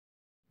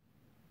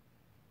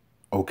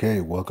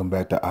Okay, welcome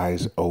back to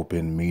Eyes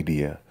Open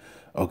Media.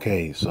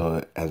 Okay,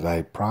 so as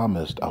I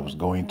promised, I was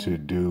going to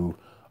do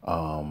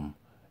a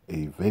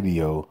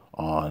video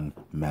on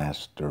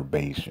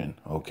masturbation.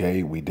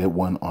 Okay, we did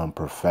one on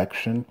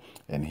perfection,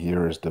 and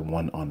here is the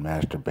one on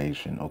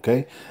masturbation.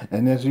 Okay,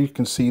 and as you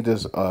can see,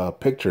 this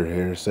picture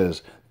here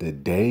says, "The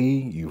day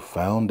you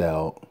found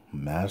out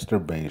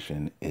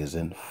masturbation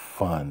isn't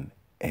fun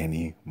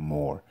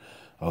anymore."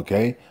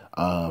 Okay,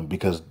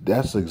 because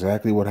that's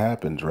exactly what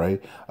happens,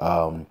 right?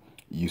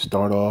 You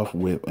start off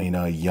with,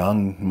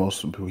 young.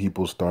 Most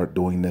people start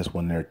doing this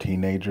when they're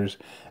teenagers,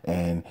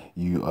 and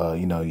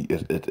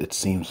it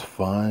seems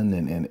fun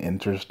and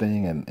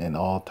interesting and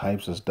all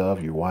types of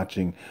stuff. You're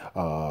watching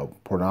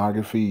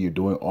pornography. You're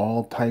doing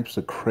all types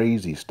of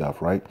crazy stuff,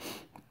 right?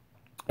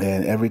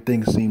 And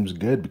everything seems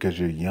good because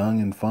you're young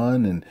and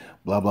fun and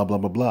blah blah blah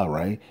blah blah,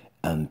 right?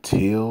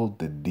 Until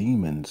the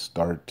demons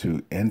start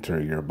to enter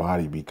your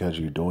body because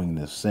you're doing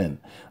this sin,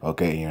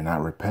 okay, and you're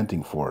not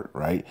repenting for it,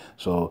 right?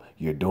 So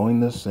you're doing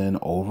this sin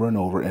over and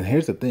over. And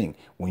here's the thing: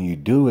 when you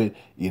do it,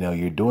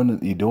 you're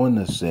doing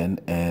the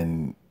sin,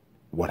 and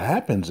what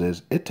happens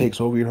is it takes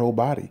over your whole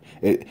body.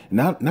 It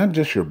not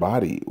just your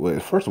body. Well,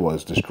 first of all,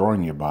 it's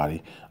destroying your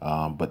body.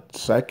 But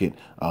second,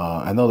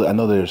 I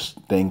know there's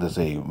things that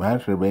say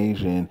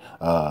masturbation,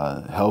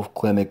 health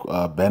clinic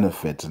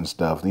benefits and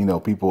stuff.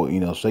 People,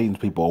 Satan's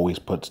people always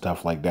put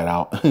stuff like that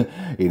out.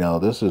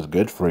 This is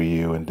good for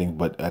you and things.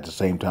 But at the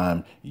same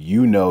time,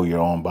 you know your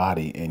own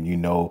body, and you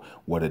know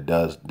what it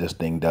does. This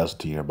thing does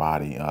to your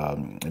body.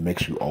 It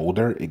makes you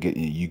older. You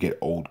get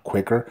old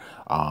quicker.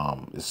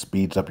 It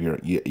speeds up your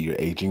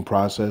aging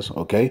process.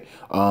 Okay.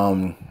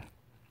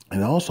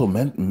 And also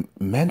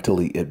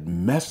mentally, it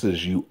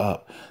messes you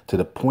up to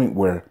the point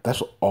where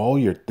that's all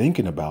you're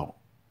thinking about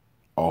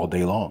all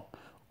day long.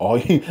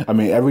 I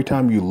mean, every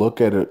time you look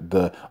at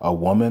a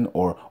woman,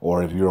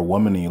 or if you're a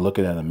woman and you look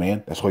at a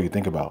man, that's all you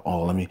think about.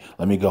 Oh, let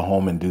me go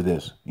home and do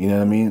this. You know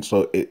what I mean?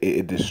 So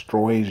it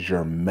destroys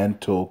your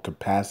mental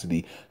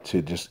capacity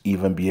to just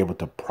even be able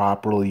to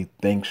properly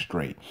think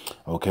straight.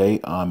 Okay,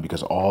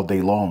 because all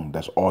day long,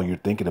 that's all you're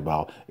thinking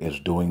about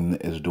is doing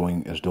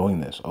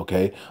this.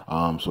 Okay,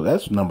 so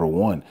that's number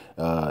one.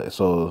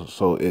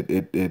 So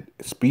it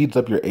speeds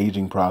up your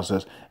aging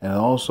process, and it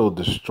also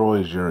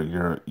destroys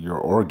your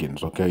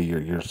organs. Okay,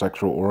 your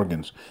sexual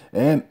organs,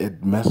 and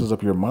it messes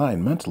up your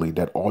mind mentally.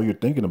 That all you're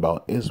thinking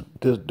about is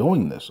just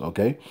doing this.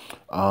 Okay,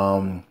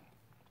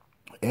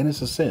 and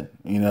it's a sin,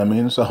 you know what I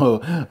mean? So,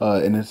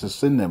 and it's a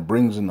sin that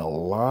brings in a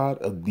lot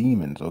of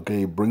demons.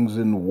 Okay, it brings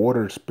in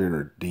water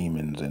spirit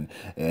demons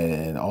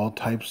and all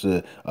types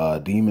of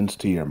demons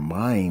to your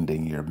mind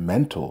and your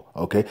mental.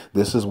 Okay,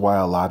 this is why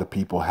a lot of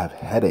people have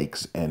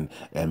headaches and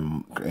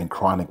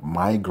chronic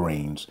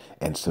migraines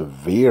and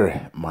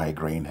severe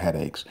migraine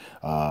headaches,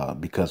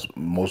 because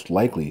most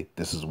likely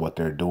this is what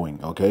they're doing.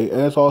 Okay,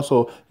 and it's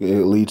also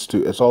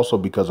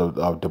because of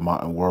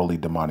worldly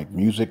demonic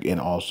music,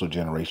 and also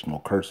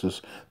generational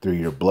curses through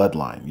your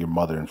bloodline, your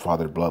mother and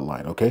father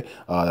bloodline. Okay,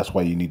 that's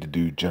why you need to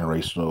do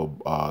generational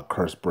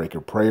curse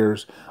breaker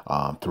prayers,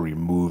 to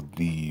remove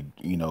the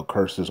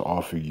curses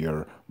off of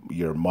your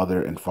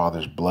mother and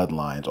father's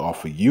bloodlines,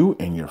 off of you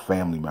and your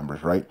family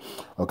members. Right?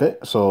 Okay,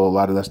 so a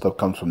lot of that stuff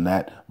comes from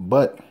that,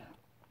 but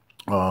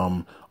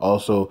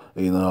also,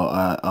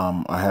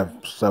 I have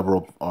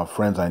several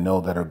friends I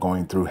know that are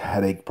going through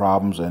headache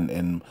problems,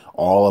 and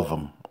all of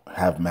them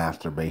have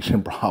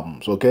masturbation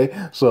problems. Okay,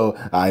 so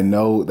I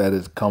know that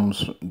it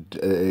comes.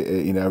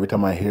 Every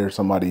time I hear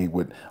somebody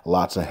with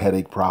lots of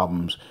headache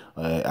problems,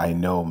 I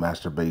know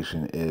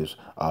masturbation is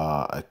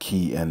a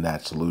key in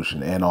that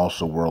solution, and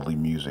also worldly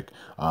music.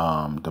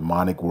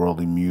 Demonic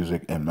worldly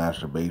music and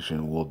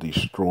masturbation will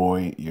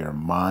destroy your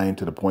mind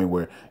to the point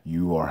where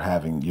you're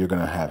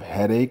gonna have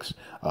headaches,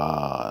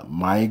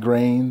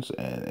 migraines,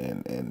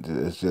 and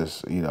it's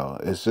just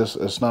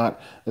it's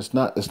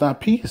not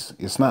peace.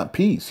 It's not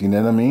peace. You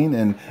know what I mean?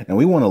 And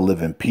we want to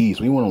live in peace.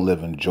 We want to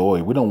live in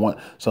joy. We don't want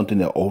something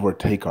to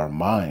overtake our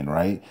mind,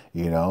 right?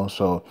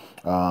 So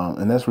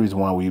and that's the reason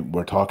why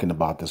we're talking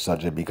about this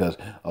subject, because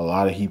a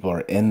lot of people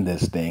are in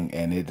this thing,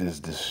 and it is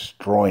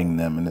destroying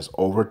them, and it's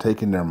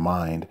overtaking their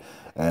mind,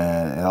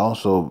 and it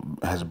also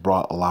has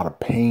brought a lot of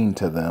pain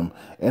to them,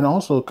 and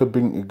also can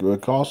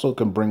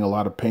bring a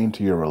lot of pain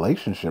to your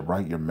relationship,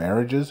 right? Your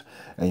marriages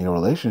and your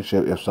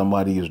relationship, if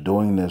somebody is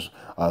doing this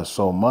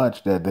so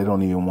much that they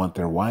don't even want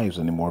their wives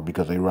anymore,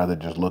 because they rather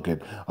just look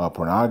at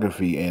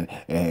pornography and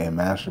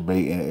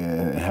masturbate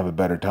and have a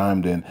better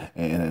time than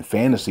in a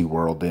fantasy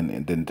world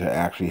than to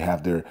actually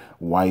have their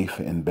wife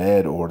in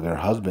bed or their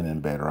husband in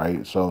bed,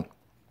 right? So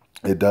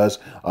it does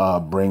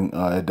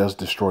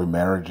destroy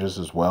marriages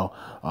as well.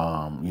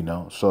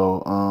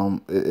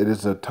 It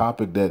is a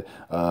topic that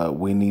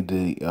we need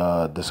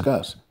to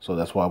discuss. So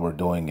that's why we're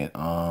doing it.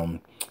 And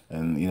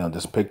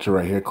this picture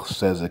right here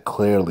says it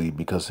clearly,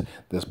 because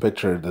this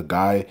picture, the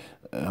guy,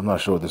 I'm not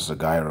sure if this is a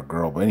guy or a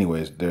girl, but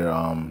anyways,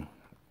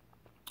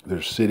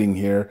 they're sitting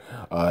here,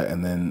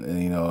 and then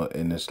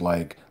and it's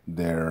like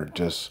they're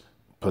just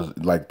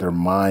like their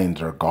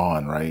minds are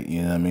gone, right?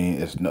 You know what I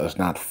mean? It's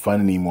not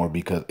fun anymore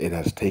because it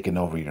has taken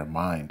over your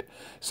mind.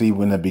 See,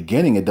 when in the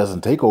beginning, it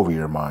doesn't take over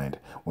your mind.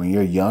 When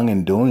you're young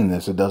and doing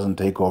this, it doesn't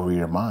take over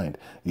your mind.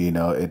 You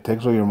know, it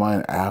takes over your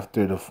mind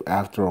after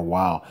a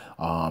while.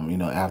 You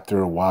know, after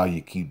a while,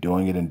 you keep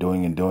doing it and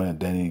doing it and doing it.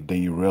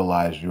 Then you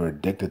realize you're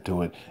addicted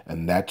to it,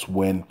 and that's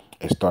when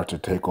it starts to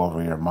take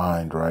over your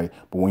mind, right?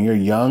 But when you're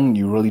young,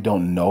 you really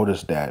don't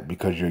notice that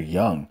because you're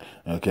young.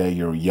 Okay,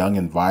 you're young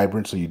and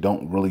vibrant, so you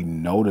don't really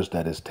notice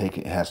that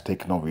it has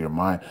taken over your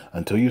mind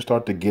until you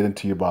start to get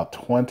into about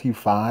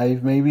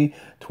 25, maybe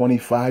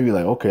 25. You're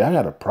like, okay, I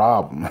got a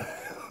problem.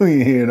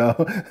 You know,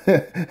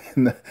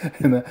 and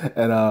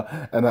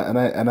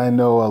I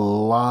know a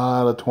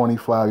lot of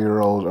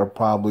 25-year-olds are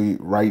probably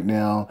right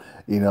now,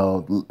 you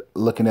know,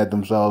 looking at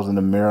themselves in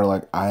the mirror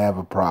like I have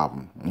a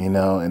problem, you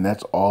know, and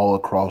that's all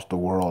across the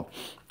world.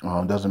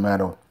 Doesn't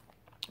matter,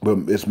 but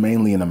it's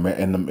mainly in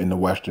the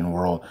Western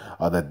world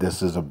that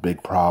this is a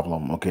big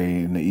problem.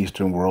 Okay, in the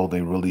Eastern world, they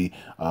really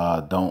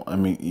don't. I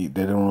mean,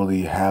 they don't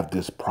really have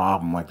this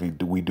problem like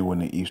we do in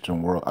the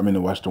Eastern world. I mean,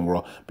 the Western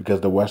world,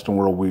 because the Western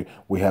world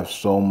we have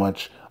so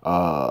much.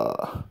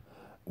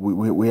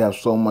 We have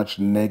so much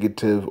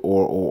negative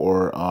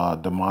or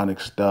demonic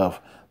stuff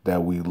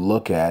that we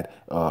look at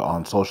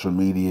on social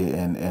media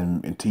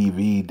and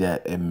TV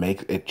that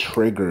it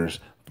triggers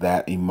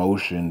that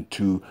emotion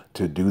to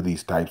do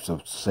these types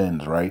of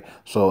sins, right?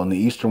 So in the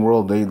Eastern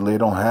world, they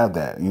don't have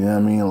that. You know what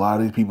I mean? A lot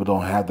of these people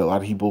don't have that. A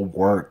lot of people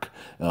work.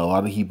 A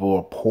lot of people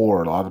are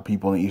poor. A lot of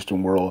people in the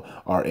Eastern world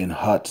are in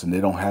huts and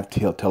they don't have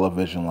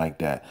television like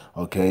that.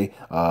 Okay,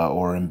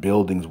 or in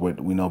buildings with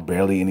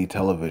barely any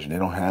television. They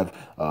don't have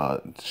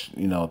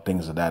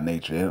things of that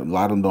nature. A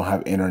lot of them don't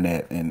have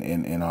internet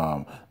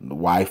and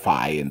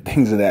Wi-Fi and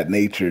things of that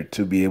nature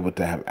to be able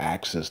to have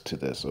access to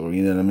this, or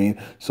you know what I mean.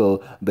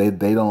 So they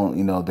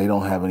don't they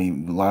don't have any.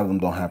 A lot of them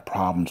don't have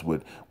problems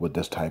with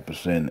this type of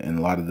sin, and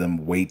a lot of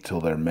them wait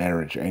till their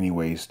marriage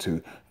anyways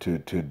have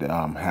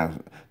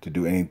to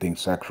do anything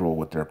sexual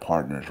with their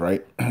partners,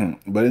 right?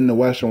 But in the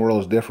Western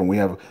world, it's different.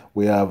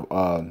 We have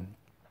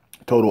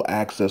total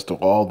access to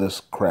all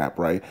this crap,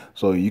 right?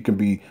 So you can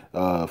be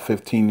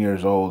 15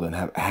 years old and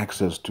have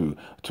access to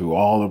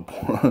all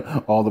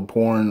the all the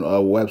porn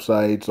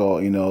websites,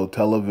 all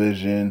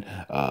television,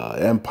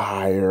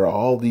 empire,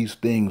 all these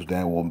things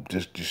that will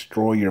just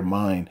destroy your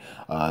mind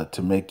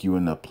to make you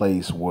in a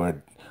place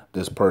where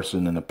this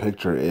person in the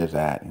picture is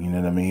at. You know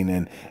what I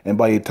mean? And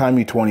by the time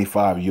you're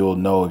 25, you'll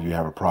know if you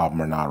have a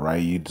problem or not,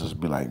 right? You just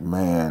be like,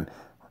 man,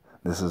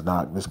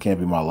 this can't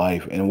be my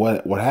life. And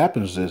what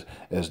happens is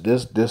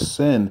this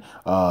sin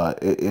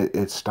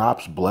it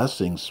stops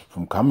blessings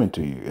from coming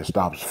to you. It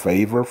stops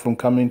favor from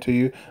coming to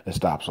you. It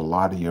stops a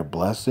lot of your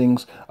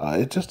blessings.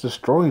 It just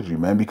destroys you,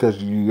 man,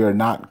 because you're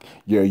not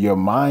your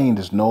mind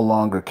is no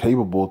longer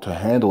capable to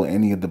handle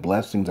any of the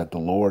blessings that the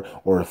Lord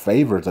or the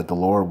favors that the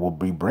Lord will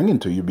be bringing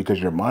to you,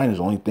 because your mind is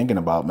only thinking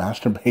about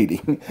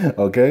masturbating.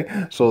 Okay,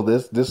 so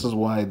this is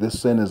why this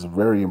sin is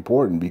very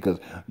important, because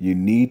you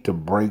need to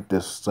break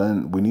this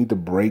sin. We need to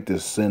break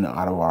this sin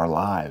out of our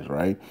lives,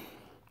 right?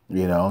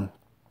 You know,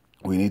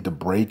 we need to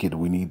break it.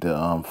 We need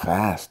to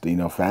fast.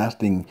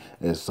 Fasting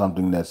is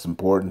something that's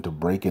important to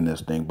breaking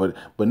this thing. But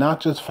not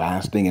just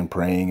fasting and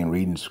praying and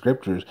reading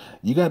scriptures.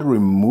 You got to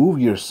remove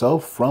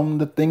yourself from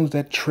the things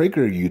that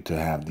trigger you to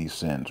have these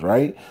sins,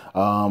 right?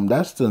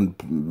 That's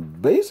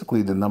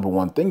basically the number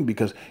one thing,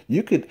 because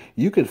you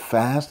could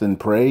fast and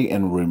pray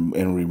and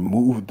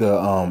remove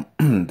the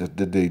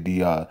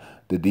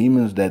the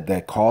demons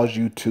that cause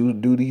you to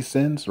do these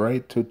sins,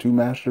 right? To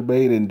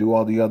masturbate and do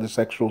all the other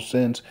sexual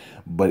sins.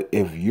 But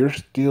if you're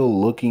still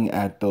looking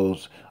at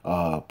those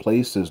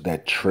places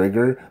that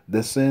trigger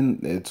the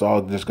sin, it's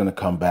all just going to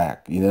come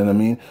back. You know what I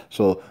mean?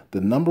 So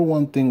the number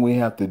one thing we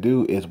have to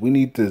do is we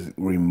need to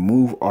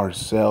remove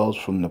ourselves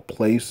from the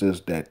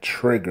places that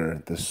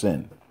trigger the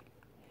sin.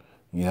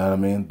 You know what I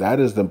mean? That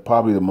is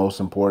probably the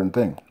most important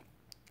thing.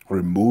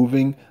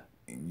 Removing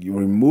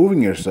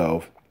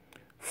yourself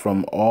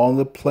from all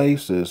the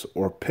places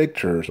or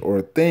pictures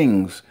or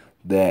things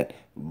that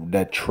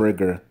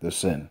trigger the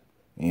sin.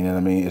 You know what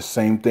I mean? It's the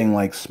same thing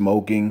like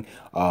smoking,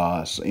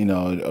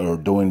 or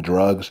doing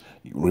drugs.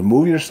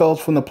 Remove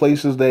yourselves from the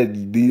places that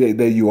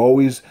you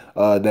always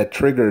that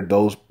trigger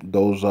those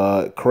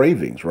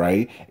cravings,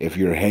 right? If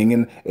you're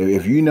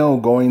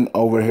if going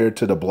over here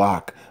to the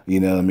block, you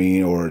know what I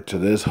mean, or to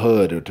this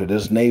hood or to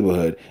this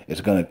neighborhood,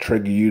 it's gonna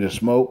trigger you to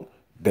smoke.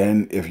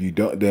 Then if you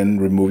don't, then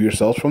remove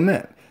yourselves from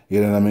that. You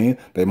know what I mean?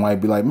 They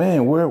might be like,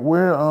 man, where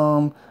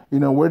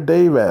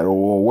Dave at,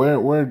 or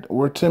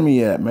where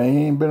Timmy at, man?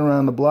 He ain't been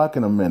around the block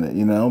in a minute,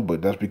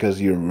 But that's because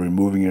you're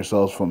removing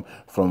yourselves from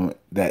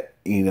that,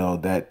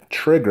 that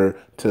trigger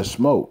to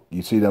smoke.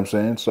 You see what I'm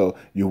saying? So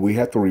we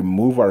have to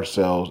remove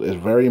ourselves. It's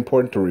very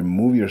important to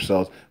remove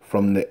yourselves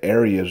from the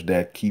areas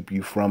that keep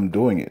you from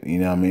doing it. You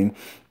know what I mean?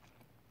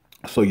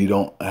 So you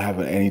don't have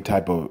any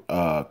type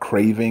of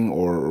craving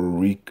or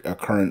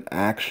recurrent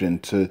action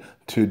to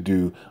to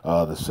do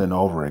the sin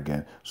over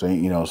again.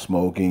 So,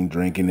 smoking,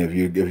 drinking. If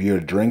you're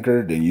a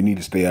drinker, then you need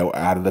to stay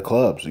out of the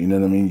clubs. You know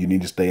what I mean? You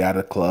need to stay out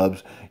of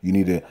clubs. You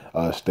need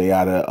to stay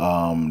out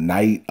of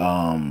night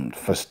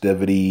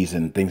festivities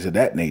and things of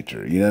that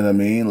nature. You know what I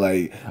mean?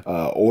 Like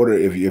order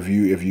if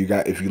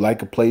you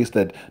like a place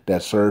that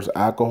serves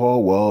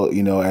alcohol. Well,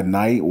 at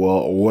night, well,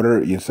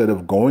 order instead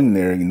of going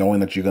there knowing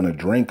that you're gonna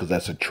drink because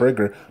that's a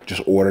trigger.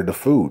 Just order the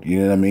food. You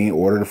know what I mean?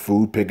 Order the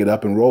food, pick it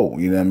up and roll.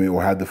 You know what I mean?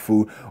 Or have the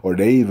food, or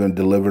they even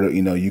deliver it.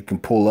 You can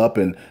pull up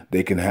and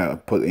they can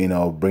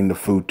bring the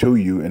food to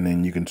you, and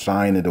then you can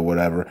sign it or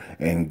whatever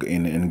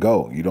and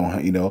go. You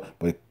don't,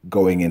 but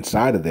going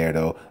inside of there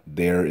though,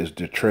 there is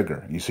the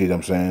trigger. You see what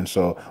I'm saying?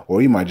 So,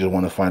 or you might just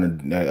want to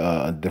find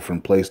a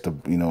different place to,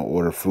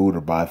 order food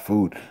or buy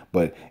food.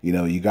 But,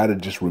 you got to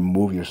just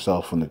remove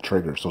yourself from the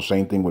trigger. So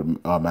same thing with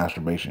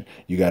masturbation.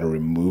 You got to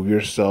remove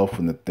yourself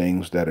from the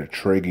things that are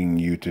triggering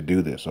you to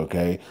do this.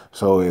 Okay.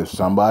 So if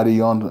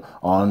somebody on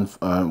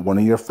one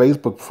of your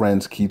Facebook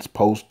friends keeps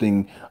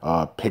posting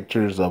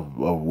pictures of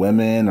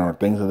women or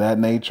things of that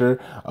nature,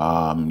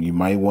 you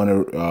might want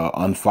to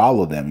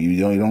unfollow them. You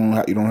don't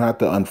have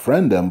to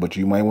unfriend them, but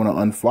you might want to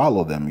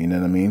unfollow them. You know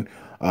what I mean?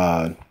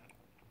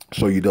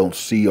 So you don't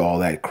see all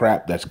that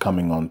crap that's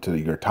coming onto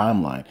your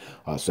timeline.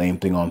 Same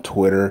thing on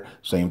Twitter.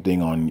 Same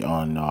thing on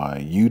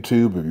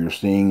YouTube.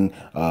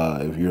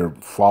 If you're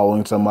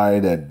following somebody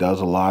that does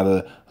a lot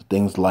of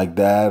things like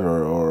that,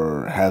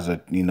 or has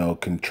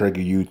can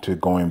trigger you to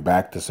going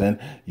back to sin,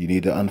 you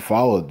need to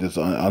unfollow, just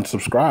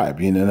unsubscribe.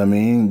 You know what I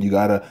mean? You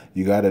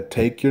gotta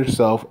take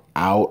yourself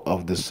out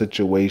of the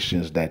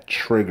situations that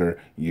trigger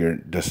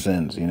the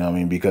sins. You know what I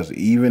mean? Because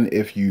even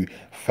if you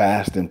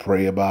fast and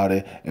pray about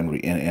it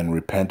and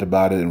repent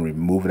about it and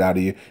remove it out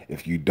of you,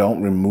 if you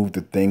don't remove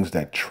the things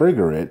that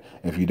trigger it,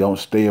 if you don't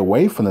stay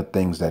away from the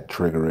things that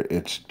trigger it,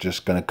 it's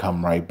just gonna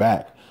come right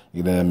back.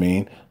 You know what I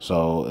mean?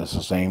 So it's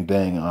the same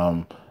thing.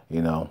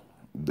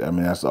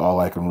 That's all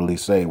I can really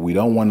say. We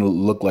don't want to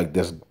look like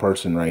this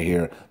person right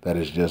here that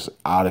is just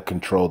out of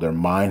control. Their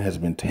mind has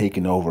been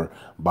taken over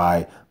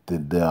by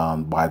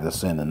the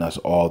sin, and that's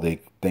all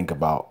they think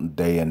about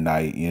day and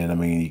night. You know what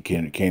I mean? You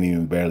can't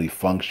even barely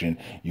function.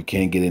 You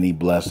can't get any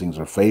blessings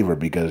or favor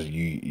because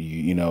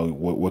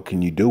what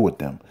can you do with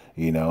them?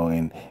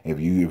 And if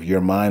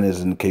your mind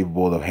isn't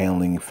capable of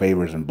handling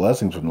favors and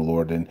blessings from the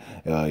Lord, then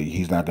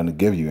He's not going to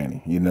give you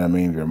any. You know what I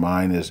mean? If your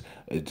mind is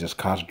just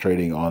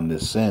concentrating on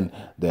this sin,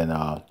 then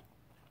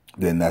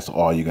that's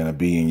all you're going to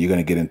be, and you're going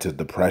to get into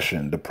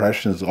depression.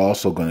 Depression is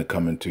also going to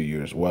come into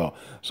you as well.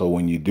 So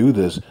when you do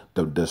this,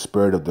 the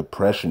spirit of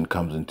depression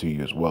comes into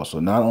you as well. So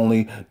not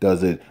only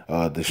does it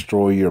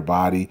destroy your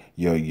body,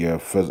 your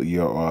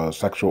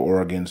sexual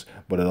organs,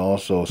 but it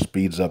also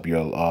speeds up your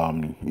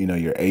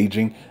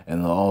aging,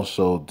 and it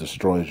also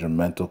destroys your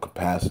mental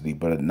capacity.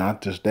 But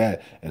not just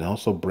that, it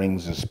also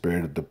brings the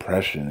spirit of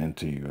depression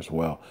into you as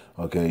well.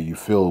 Okay, you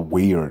feel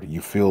weird,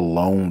 you feel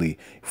lonely.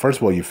 First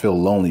of all, you feel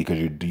lonely because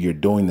you're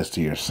doing this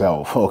to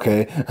yourself.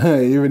 Okay,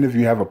 even if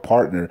you have a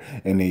partner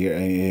and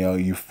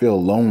you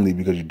feel lonely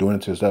because you're doing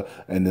it to yourself.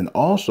 And then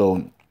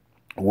also,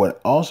 what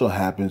also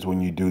happens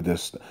when you do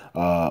this,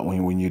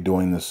 when you're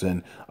doing this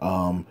sin,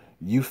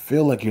 you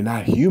feel like you're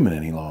not human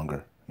any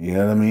longer. You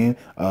know what I mean?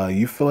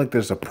 You feel like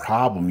there's a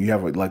problem. You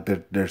have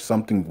there's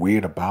something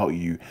weird about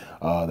you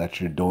that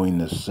you're doing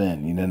this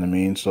sin. You know what I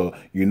mean? So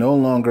you no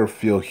longer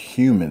feel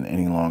human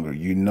any longer.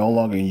 You no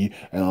longer and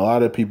a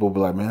lot of people be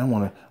like,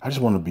 man, I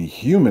just want to be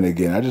human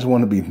again. I just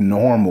want to be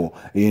normal.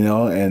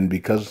 And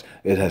because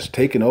it has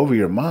taken over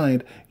your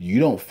mind, you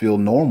don't feel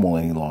normal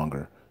any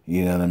longer.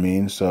 You know what I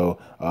mean? So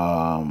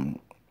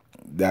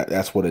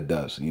that's what it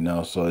does.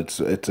 So it's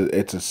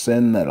a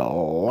sin that a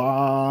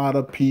lot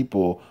of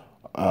people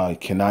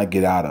cannot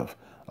get out of,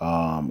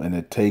 and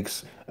it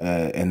takes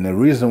and the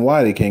reason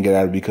why they can't get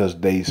out of it because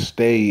they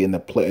stay in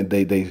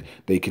the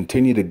they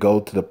continue to go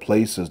to the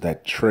places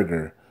that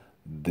trigger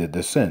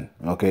the sin.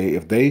 Okay,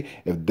 if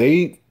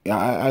they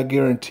I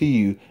guarantee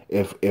you,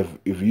 if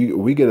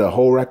we get a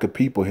whole rack of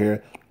people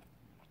here.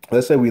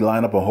 Let's say we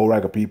line up a whole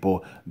rack of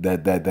people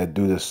that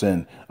do the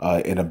sin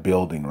in a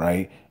building,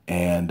 right?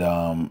 And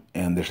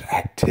there's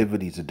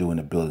activities to do in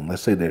the building.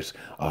 Let's say there's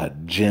a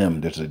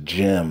gym, there's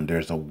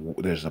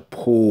a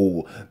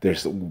pool,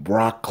 there's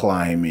rock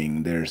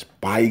climbing, there's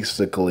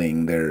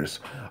bicycling, there's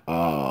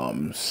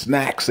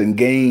snacks and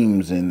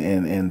games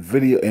and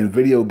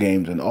video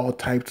games and all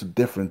types of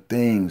different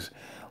things.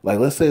 Like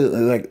let's say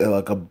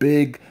like a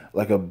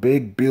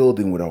big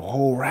building with a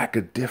whole rack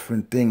of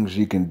different things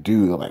you can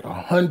do, like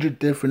 100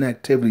 different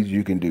activities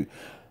you can do.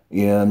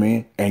 You know what I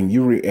mean? And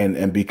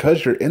and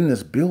because you're in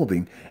this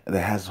building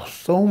that has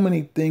so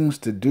many things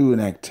to do and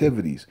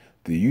activities,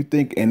 do you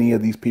think any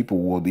of these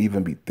people will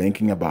even be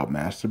thinking about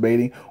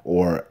masturbating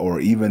or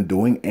even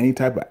doing any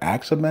type of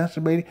acts of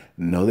masturbating?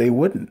 No, they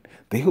wouldn't.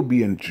 They would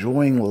be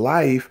enjoying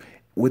life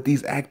with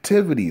these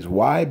activities.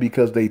 Why?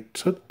 Because they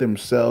took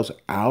themselves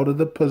out of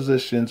the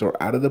positions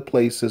or out of the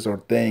places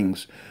or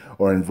things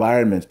or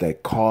environments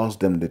that caused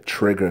them to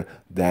trigger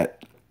that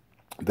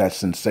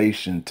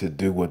sensation to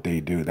do what they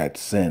do, that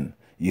sin.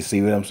 You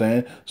see what I'm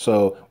saying?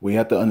 So we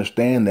have to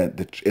understand that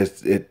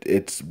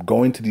it's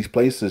going to these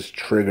places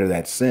trigger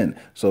that sin.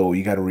 So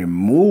you got to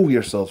remove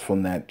yourself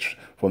from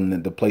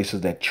from the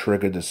places that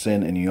trigger the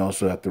sin, and you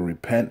also have to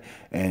repent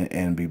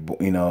and be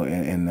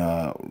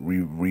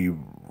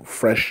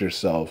refresh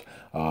yourself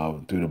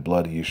through the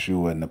blood of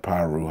Yeshua and the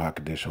power of Ruach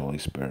HaKodesh, Holy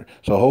Spirit.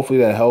 So hopefully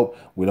that helped.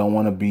 We don't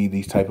want to be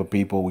these type of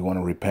people. We want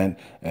to repent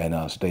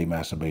and stay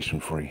masturbation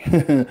free.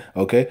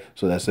 Okay,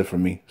 so that's it for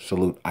me.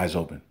 Salute. Eyes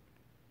open.